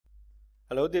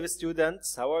Hello dear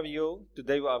students, how are you?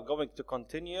 Today we are going to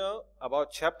continue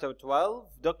about chapter 12,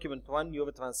 document 1,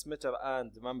 neurotransmitter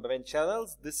and membrane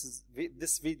channels.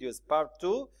 This video is part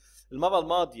 2. المرة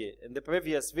الماضية, in the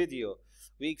previous video,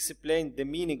 we explained the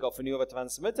meaning of a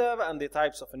neurotransmitter and the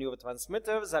types of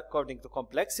neurotransmitters according to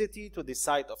complexity, to the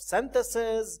site of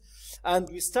synthesis, and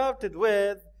we started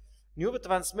with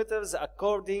neurotransmitters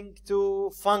according to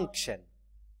function.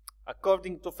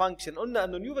 According to function, قلنا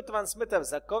أنه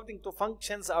neurotransmitters according to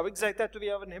functions are excitatory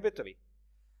or inhibitory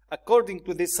according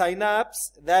to the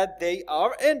synapse that they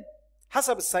are in.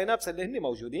 حسب السينابس اللي هن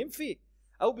موجودين فيه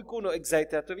أو بيكونوا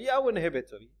excitatory أو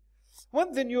inhibitory.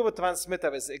 When the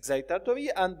neurotransmitter is excitatory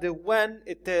and when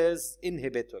it is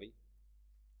inhibitory.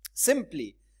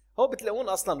 Simply, هو بتلاقون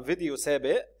أصلا فيديو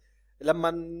سابق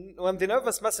when the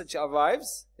nervous message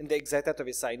arrives in the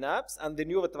excitatory synapse and the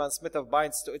neurotransmitter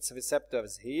binds to its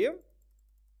receptors here,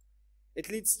 it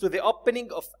leads to the opening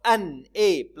of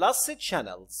Na plus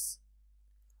channels.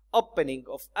 Opening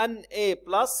of Na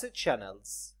plus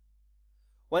channels.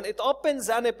 When it opens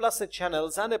Na plus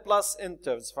channels, Na plus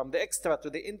enters from the extra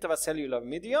to the intracellular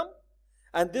medium,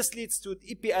 and this leads to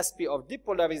EPSP or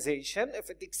depolarization. If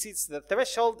it exceeds the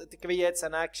threshold, it creates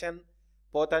an action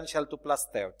potential to plus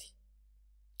 30.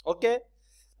 Okay?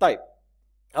 طيب.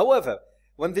 However,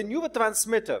 when the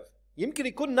neurotransmitter يمكن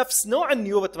يكون نفس نوع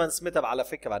النيوروترانسميتر على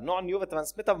فكرة، نوع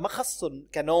النيوروترانسميتر ما خصه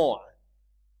كنوع.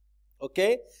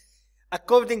 Okay?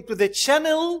 According to the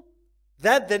channel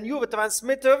that the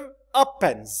neurotransmitter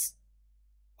opens.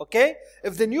 Okay?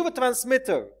 If the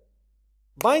neurotransmitter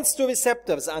binds to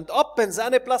receptors and opens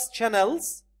Na plus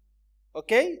channels,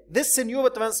 okay, this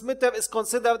neurotransmitter is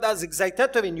considered as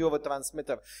excitatory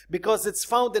neurotransmitter because it's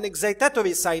found in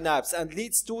excitatory synapse and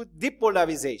leads to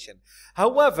depolarization.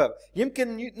 However,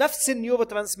 يمكن نفس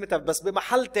النيوروترانسميتر بس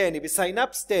بمحل تاني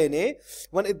بسينابس تاني,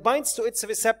 when it binds to its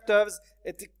receptors,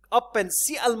 it opens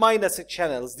Cl-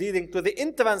 channels leading to the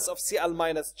entrance of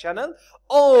Cl- channel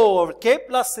or K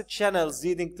plus channels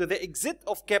leading to the exit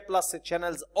of K plus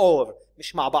channels, or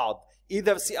مش مع بعض,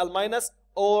 either Cl-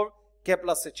 or K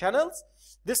plus channels.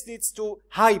 This leads to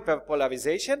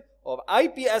hyperpolarization or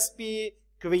IPSP,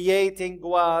 creating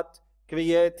what?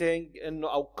 Creating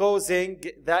or causing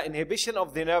the inhibition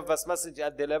of the nervous message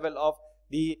at the level of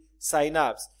the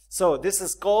synapse. So this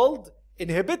is called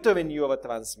inhibitory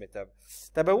neurotransmitter.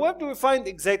 But where do we find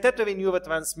excitatory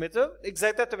neurotransmitter?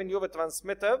 Excitatory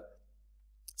neurotransmitter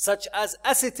such as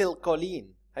acetylcholine.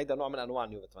 هيدا نوع من انواع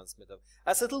النيوروترانسميتر.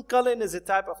 Acetylcholine is a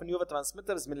type of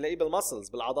neurotransmitters بنلاقيه بالمسلز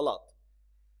بالعضلات.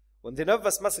 When the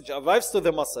nervous message arrives to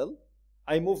the muscle,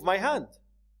 I move my hand.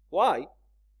 Why?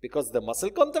 Because the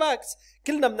muscle contracts.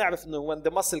 كلنا بنعرف انه when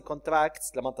the muscle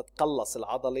contracts, لما تتقلص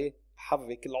العضله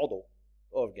بحرك العضو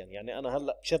organ. يعني انا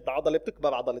هلا بشد عضله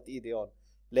بتكبر عضله ايدي هون.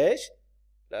 ليش؟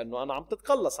 لانه انا عم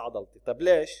تتقلص عضلتي. طب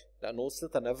ليش؟ لانه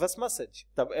وصلت nervous message.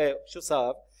 طب ايه شو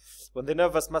صار؟ When the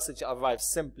nervous message arrives,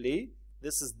 simply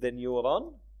this is the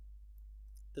neuron,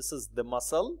 this is the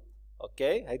muscle,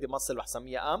 okay, هيدي muscle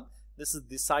بحسميها ام. This is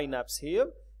the synapse here.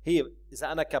 Here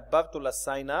إذا أنا كبرته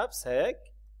للسينابس هيك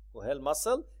وهي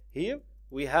المسل. Here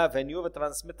we have a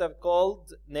neurotransmitter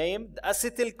called named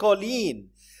acetylcholine.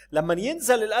 لما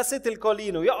ينزل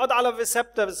الأسيتيلكولين ويقعد على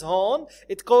الريسبتورز هون,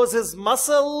 it causes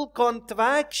muscle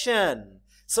contraction.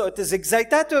 So it is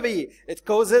excitatory. It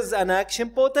causes an action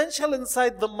potential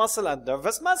inside the muscle and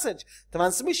nervous message.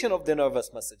 Transmission of the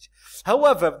nervous message.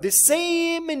 However, the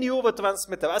same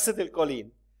neurotransmitter,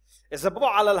 acetylcholine, إذا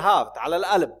بروح على الهارت, على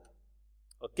القلب.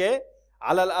 Okay?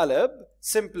 على القلب,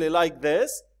 simply like this.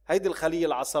 هيدي الخلية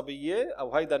العصبية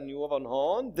أو هيدا النيورون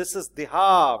هون. This is the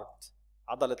heart.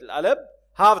 عضلة القلب.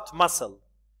 Heart muscle.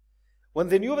 When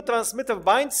the neurotransmitter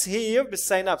binds here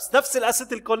بالسينابس, نفس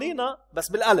الأسيتيلكولين بس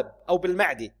بالقلب أو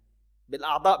بالمعدة,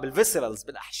 بالأعضاء, بالفيسرالز,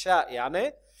 بالأحشاء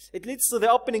يعني, it leads to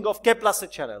the opening of K plus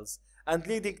channels and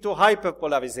leading to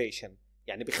hyperpolarization.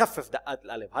 يعني بيخفف دقات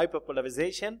القلب.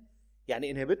 Hyperpolarization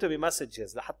يعني inhibitory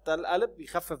messages لحتى القلب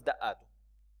يخفف دقاته.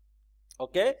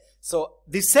 Okay? So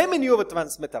the same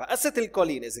neurotransmitter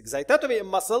acetylcholine is excitatory in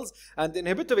muscles and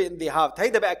inhibitory in the heart.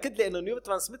 هيدا بأكد لي إنه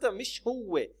neurotransmitter مش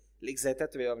هو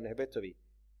excitatory or inhibitory.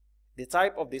 The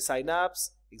type of the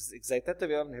synapse is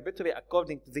excitatory or inhibitory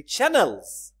according to the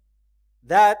channels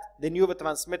that the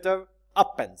neurotransmitter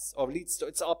opens or leads to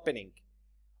its opening.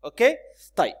 Okay?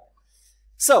 طيب.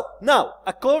 So now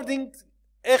according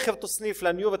آخر تصنيف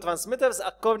للنيوروترانسميترز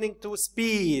according to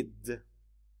speed.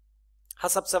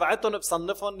 حسب سرعتهم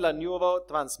بصنفهم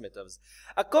للنيوروترانسميترز.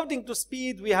 According to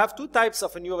speed, we have two types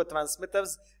of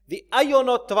neurotransmitters. The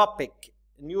ionotropic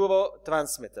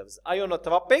neurotransmitters.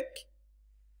 Ionotropic,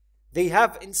 they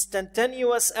have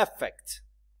instantaneous effect.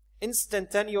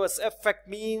 Instantaneous effect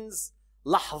means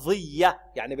لحظية،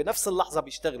 يعني بنفس اللحظة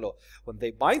بيشتغلوا. When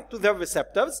they bind to their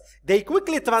receptors, they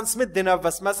quickly transmit the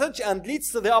nervous message and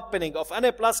leads to the opening of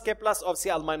Na+, K+, or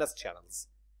Cl- channels.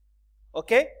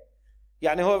 اوكي؟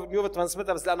 يعني هو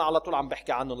neurotransmitters اللي انا على طول عم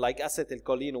بحكي عنهم like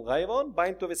acetylcholine وغيرهم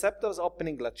bind to receptors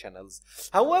opening the channels.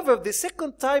 However, the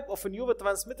second type of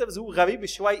neurotransmitters هو غريب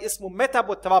شوي اسمه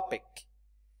metabotropic.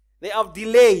 They are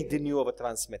delayed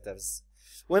neurotransmitters.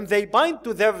 When they bind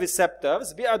to their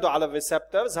receptors بيقعدوا على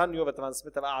الريسبتورز،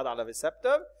 هالنيوروترانسميتر قاعد على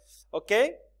الريسبتور،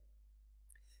 اوكي؟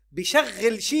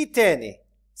 بيشغل شيء ثاني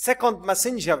second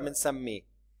messenger بنسميه.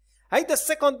 هيدا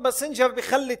السكند ماسنجر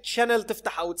بيخلي الشانل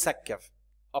تفتح او تسكر.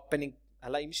 opening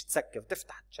هلا مش تسكر،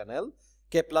 تفتح الشانل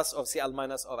K+ or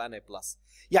Cl- or Na+.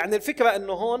 يعني الفكره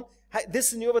انه هون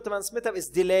this neurotransmitter is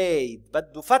delayed،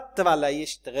 بده فتره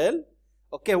ليشتغل.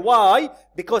 اوكي واي؟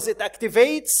 because it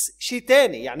activates شيء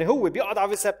ثاني، يعني هو بيقعد على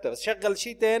الريسبتور شغل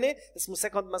شيء ثاني اسمه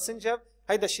سكند ماسنجر،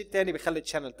 هيدا الشيء الثاني بيخلي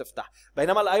الشانل تفتح.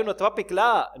 بينما الايونوتروبيك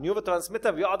لا،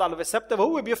 النيوروترانسميتر بيقعد على الريسبتور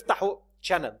هو بيفتحه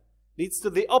channel. leads to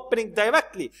the opening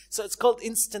directly. So it's called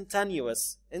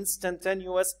instantaneous.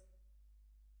 Instantaneous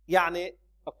يعني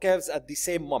occurs at the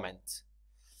same moment.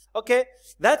 Okay,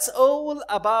 that's all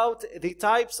about the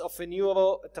types of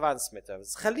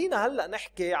neurotransmitters. خلينا هلا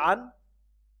نحكي عن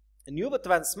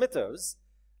neurotransmitters.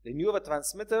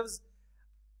 النيوروترانسميترز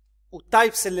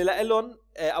والتايبس اللي لهم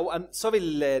او سوري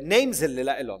النيمز اللي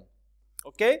لهم.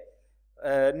 اوكي؟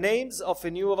 names of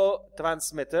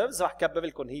neurotransmitters راح كبر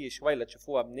لكم هي شوي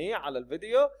لتشوفوها منيح على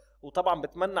الفيديو، وطبعا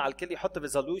بتمنى على الكل يحط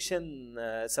ريزولوشن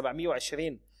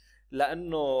 720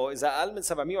 لانه اذا اقل من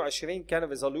 720 كان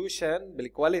ريزولوشن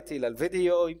بالكواليتي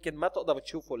للفيديو يمكن ما تقدر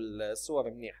تشوفوا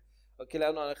الصور منيح. اوكي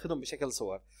لانه انا اخذهم بشكل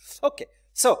صور. اوكي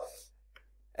so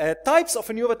types of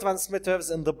neurotransmitters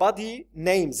in the body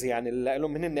names يعني اللي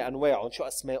لهم هن انواعهم شو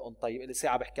اسمائهم. طيب اللي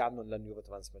ساعه بحكي عنهم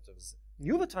للنيوروترانسميترز.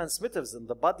 Neurotransmitters in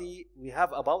the body we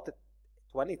have about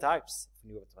 20 types of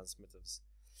neurotransmitters.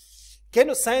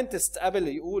 كانوا scientists قبل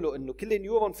يقولوا انه كل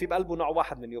نيورون في بقلبه نوع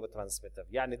واحد من neurotransmitter.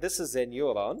 يعني this is a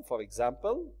neuron for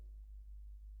example.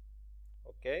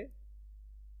 اوكي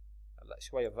هلا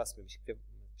شوي الرسمه مش كثير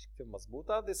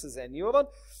مضبوطه. This is a neuron.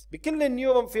 بكل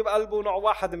النيورون في بقلبه نوع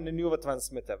واحد من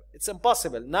النيوروترانسميتر. It's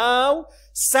impossible. Now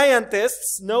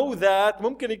scientists know that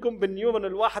ممكن يكون بالنيورون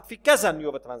الواحد في كذا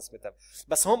نيوروترانسميتر.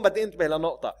 بس هون بدي انتبه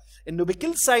لنقطه انه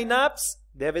بكل ساينابس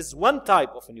there is one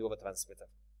type of neurotransmitter.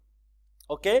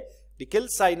 اوكي؟ بكل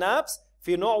ساينابس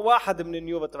في نوع واحد من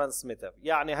النيوروترانسميتر.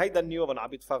 يعني هيدا النيورون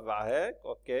عم يتفرع هيك،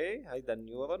 اوكي؟ هيدا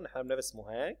النيورون نحن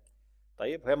بنرسمه هيك.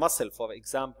 طيب هي muscle for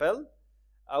example،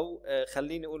 او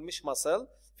خليني اقول مش مصل،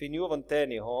 في نيورون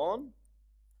تاني هون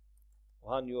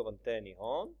وها نيورون تاني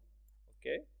هون.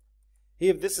 اوكي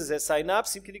here this is a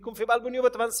synapse يمكن يكون في بقلبه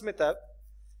نيوروترانسميتر.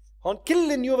 هون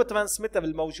كل النيوروترانسميتر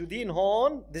الموجودين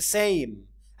هون the same.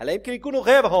 هلا يمكن يكونوا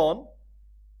غير هون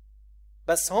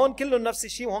بس هون كلهم نفس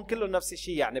الشيء وهون كلهم نفس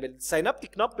الشيء. يعني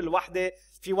بالسينابتيك نوب الوحده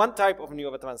في one type of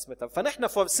neurotransmitter. فنحن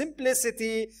for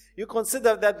simplicity you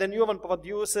consider that the neuron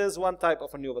produces one type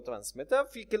of a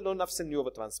neurotransmitter. في كله نفس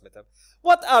النيوروترانسميتر.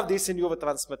 What are these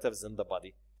neurotransmitters in the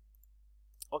body?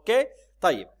 Okay?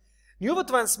 طيب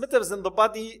neurotransmitters in the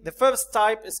body the first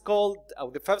type is called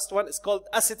أو the first one is called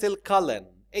acetylcholine.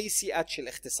 ACH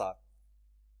الاختصار.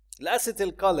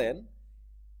 الacetylcholine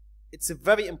it's a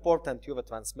very important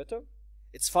neurotransmitter.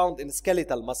 It's found in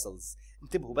skeletal muscles.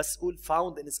 انتبهوا بس قول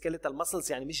found in skeletal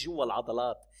muscles يعني مش جوا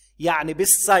العضلات، يعني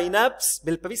بالساينابس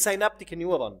بالبري ساينابتيك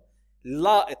نيورون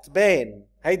لاقط بين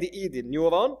هيدي ايدي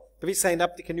النيورون بري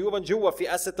ساينابتيك نيورون جوا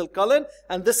في acetylcholine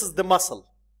and this is the muscle.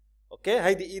 اوكي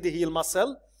هيدي ايدي هي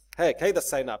المسل هيك هيدا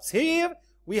الساينابس. Here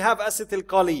we have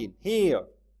acetylcholine here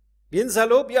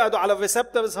بينزلوا بيقعدوا على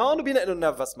الريسبتورز هون وبينقلوا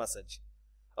النيرفس مسج.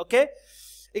 اوكي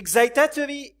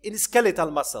excitatory in skeletal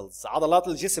muscles عضلات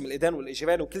الجسم الايدين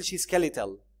والاجرين وكل شيء skeletal.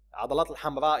 عضلات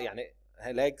الحمراء يعني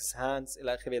legs hands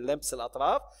الى اخره limbs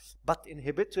الاطراف. but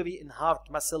inhibitory in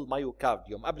heart muscle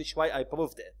myocardium. قبل شوي I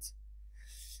proved it.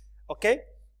 اوكي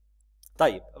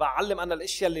طيب راح اعلم انا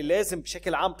الاشياء اللي لازم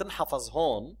بشكل عام تنحفظ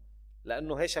هون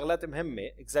لانه هي شغلات مهمه.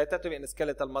 excitatory in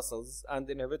skeletal muscles and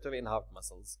inhibitory in heart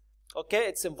muscles.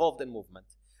 اوكي it's involved in movement.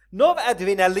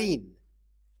 noradrenaline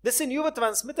this is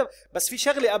neurotransmitter. بس في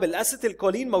شغله قبل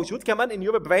acetylcholine موجود كمان in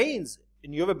your brains.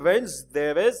 In your brains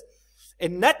there is a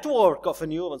network of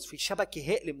neurons. في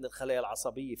شبكه هائله من الخلايا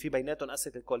العصبيه في بيناتهم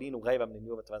acetylcholine وغيرها من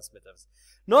النيوروترانسميترز.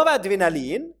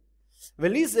 noradrenaline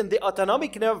released in the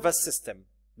autonomic nervous system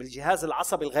بالجهاز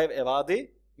العصبي الغير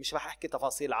ارادي مش راح احكي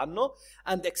تفاصيل عنه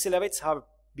and accelerates heart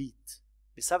beat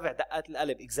بيسرع دقات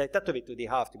القلب. excitatory to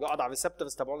the heart بيقعد على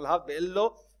الريسبتورز تبعون الهارت بيقول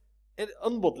له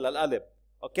انبض للقلب.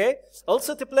 اوكي.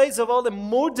 also it plays a role in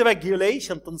mood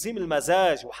regulation تنظيم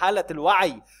المزاج وحالة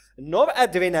الوعي. النور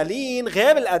ادرينالين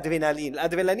غير الادرينالين.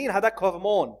 الادرينالين هذاك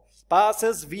هرمون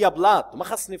passes via blood ما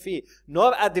خصني فيه.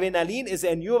 نور ادرينالين is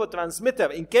a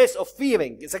neurotransmitter in case of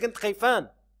fearing اذا كنت خيفان.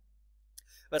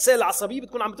 الرسائل العصبيه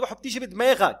بتكون عم تروح وبتيجي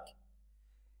بدماغك.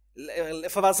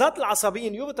 الافرازات العصبيه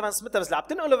نيورو ترانسميترز اللي عم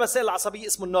تنقل الرسائل العصبيه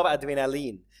اسمه النور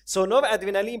ادرينالين. So نور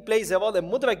ادرينالين plays a role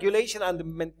in mood regulation and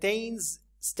maintains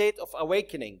state of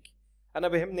awakening. انا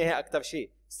بهمني هي اكثر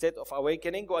شيء state of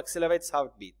awakening و accelerates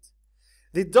heartbeat.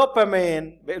 The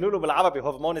dopamine بيقولوا له بالعربي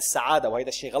هرمون السعاده وهذا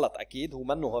الشيء غلط اكيد. هو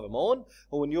منه هرمون.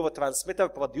 هو نيورو ترانسميتر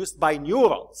produced by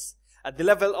neurons at the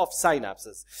level of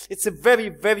synapses. It's a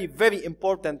very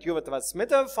important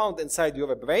neurotransmitter found inside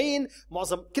your brain.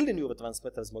 معظم كل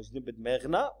النيوروترانسميترز موجودين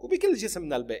بدماغنا وبكل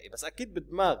جسمنا الباقي بس اكيد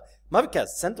بالدماغ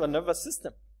مركز central nervous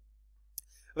system.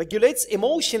 Regulates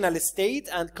emotional state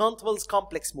and controls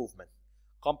complex movement.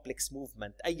 complex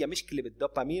movement اي مشكله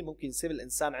بالدوبامين ممكن يصير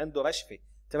الانسان عنده رشفه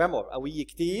تريمور قويه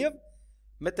كثير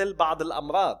مثل بعض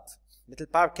الامراض مثل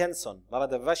باركنسون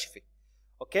مرض الرشفه.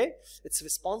 اوكي. It's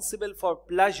responsible for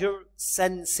pleasure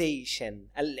sensation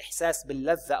الاحساس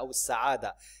باللذه او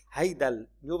السعاده. هيدا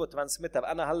النيورو ترانسميتر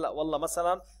انا هلا والله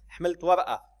مثلا حملت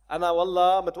ورقه انا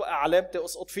والله متوقع علامتي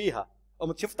اسقط فيها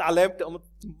قمت شفت علامتي قمت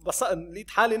لقيت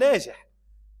حالي ناجح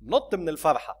بنط من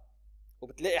الفرحه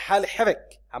وبتلاقي حالي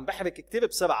حرك عم بحرك كثير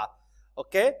بسرعه.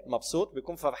 اوكي. مبسوط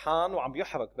بيكون فرحان وعم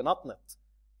بيحرك بنطنط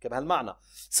بهالمعنى.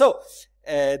 So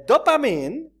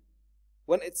dopamine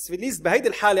when it's released بهيدي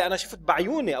الحالة أنا شفت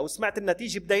بعيوني أو سمعت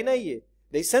النتيجة بديني.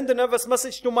 They send a nervous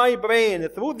message to my brain.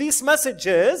 Through these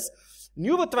messages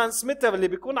neurotransmitter اللي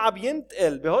بيكون عم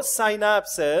ينتقل بهول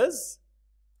synapses.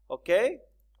 اوكي.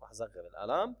 رح أصغر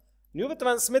القلم.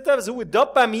 neurotransmitters هو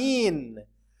الدوبامين.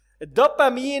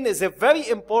 الدوبامين is a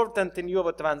very important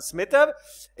neurotransmitter.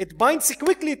 It binds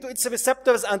quickly to its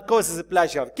receptors and causes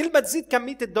pleasure. كل ما تزيد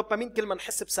كمية الدوبامين كل ما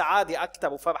نحس بسعادة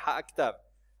أكثر وفرحة أكثر.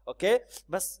 اوكي.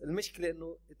 بس المشكلة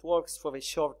إنه it works for a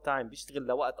short time بيشتغل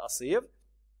لوقت قصير.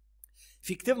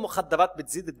 في كتير مخدرات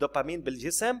بتزيد الدوبامين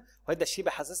بالجسم وهذا الشيء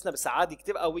بحسسنا بسعادة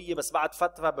كتير قوية بس بعد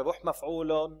فترة بروح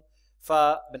مفعولهم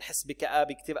فبنحس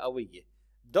بكآبة كتير قوية.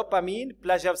 دوبامين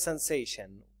pleasure sensation.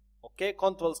 اوكي.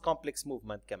 controls complex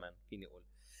movement كمان فيني اقول.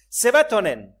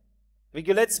 serotonin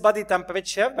regulates body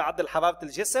temperature بيعدل حرارة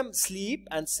الجسم.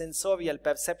 sleep and sensorial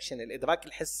perception الادراك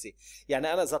الحسي.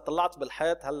 يعني انا اذا طلعت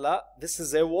بالحيط هلا this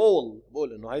is a wall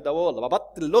بقول انه هيدا wall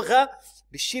ربطت اللغة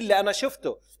بالشيء اللي انا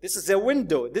شفته. this is a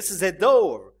window this is a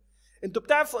door. انتوا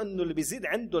بتعرفوا انه اللي بيزيد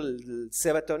عنده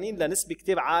السيروتونين لنسبة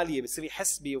كتير عالية بصير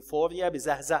يحس بيوفوريا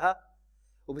بزهزهة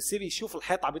وبصير يشوف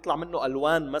الحيط عم يطلع منه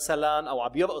الوان مثلا او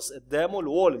عم يرقص قدامه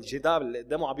الوول الجدار اللي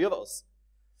قدامه عم يرقص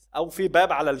او في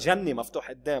باب على الجنه مفتوح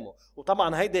قدامه.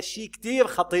 وطبعا هيدا الشيء كتير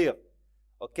خطير.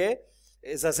 اوكي.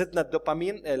 اذا زدنا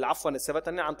الدوبامين عفوا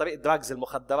السيروتونين عن طريق دراجز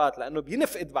المخدرات لانه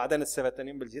بينفقد بعدين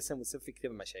السيروتونين بالجسم ويصير في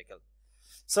كتير مشاكل.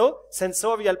 So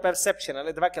sensorial perception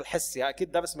الادراك الحسي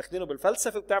اكيد درس ماخذينه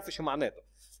بالفلسفه وبتعرفوا شو معناته.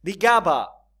 دي جابا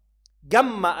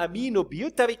جاما امينو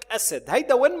بيوتريك اسيد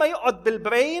هيدا وين ما يقعد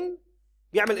بالبرين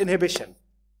بيعمل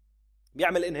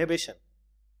inhibition.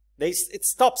 It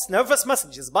stops nervous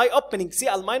messages by opening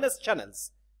Cl-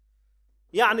 channels.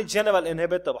 يعني general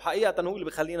inhibitor وحقيقة هو اللي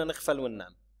بيخلينا نغفل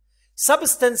وننام.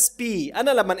 Substance P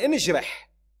أنا لما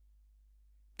انجرح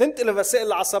تنتقل الرسائل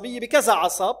العصبية بكذا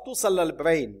عصب توصل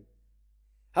للبرين.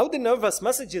 هودي nervous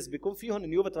messages بيكون فيهم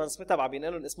نيورو ترانسميتر عم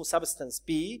ينقلهم اسمه Substance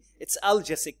P. It's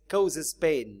analgesic causes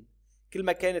pain. كل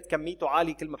ما كانت كميته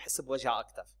عالية كل ما بحس بوجع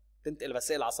أكثر. تنتقل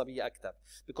رسائل عصبية أكثر.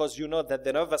 Because you know that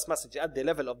the nervous message at the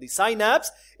level of the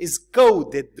synapse is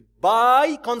coded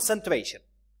by concentration.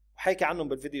 وحكي عنهم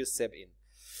بالفيديو السابقين.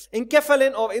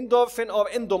 enkephalin or endorphin or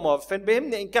endomorphin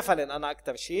بهمني enkephalin أنا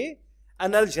أكثر شيء.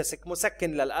 analgesic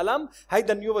مسكن للألم.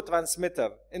 هيدا النيورو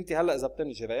ترانسميتر أنت هلا إذا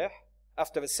بتنجرح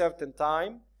after a certain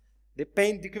time the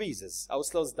pain decreases أو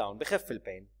slows down بخف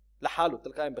البين لحاله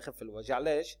تلقائيا بخف الوجع.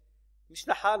 ليش؟ مش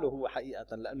لحاله هو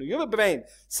حقيقة لأنه your brain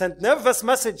send nervous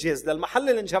messages للمحل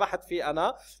اللي انجرحت فيه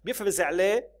أنا بيفرز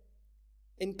عليه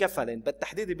enkephalin.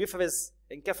 بالتحديد بيفرز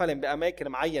enkephalin بأماكن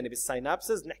معينة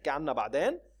بالسينابسز نحكي عنها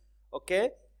بعدين.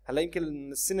 أوكي. هلا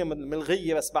يمكن السنة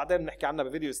ملغية بس بعدين بنحكي عنها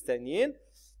بفيديوز ثانيين.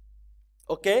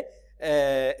 أوكي.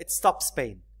 It stops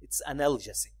pain. It's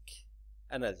analgesic.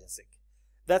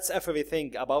 That's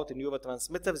everything about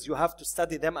neurotransmitters. You have to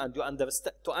study them and you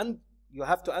understand you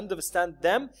have to understand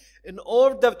them in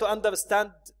order to understand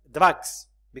drugs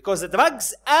because the drugs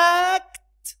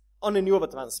act on the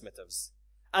neurotransmitters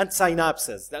and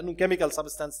synapses لأنهم chemical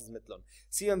substances مثلهم.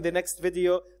 See you in the next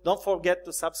video. Don't forget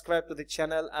to subscribe to the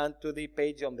channel and to the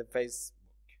page on the Facebook.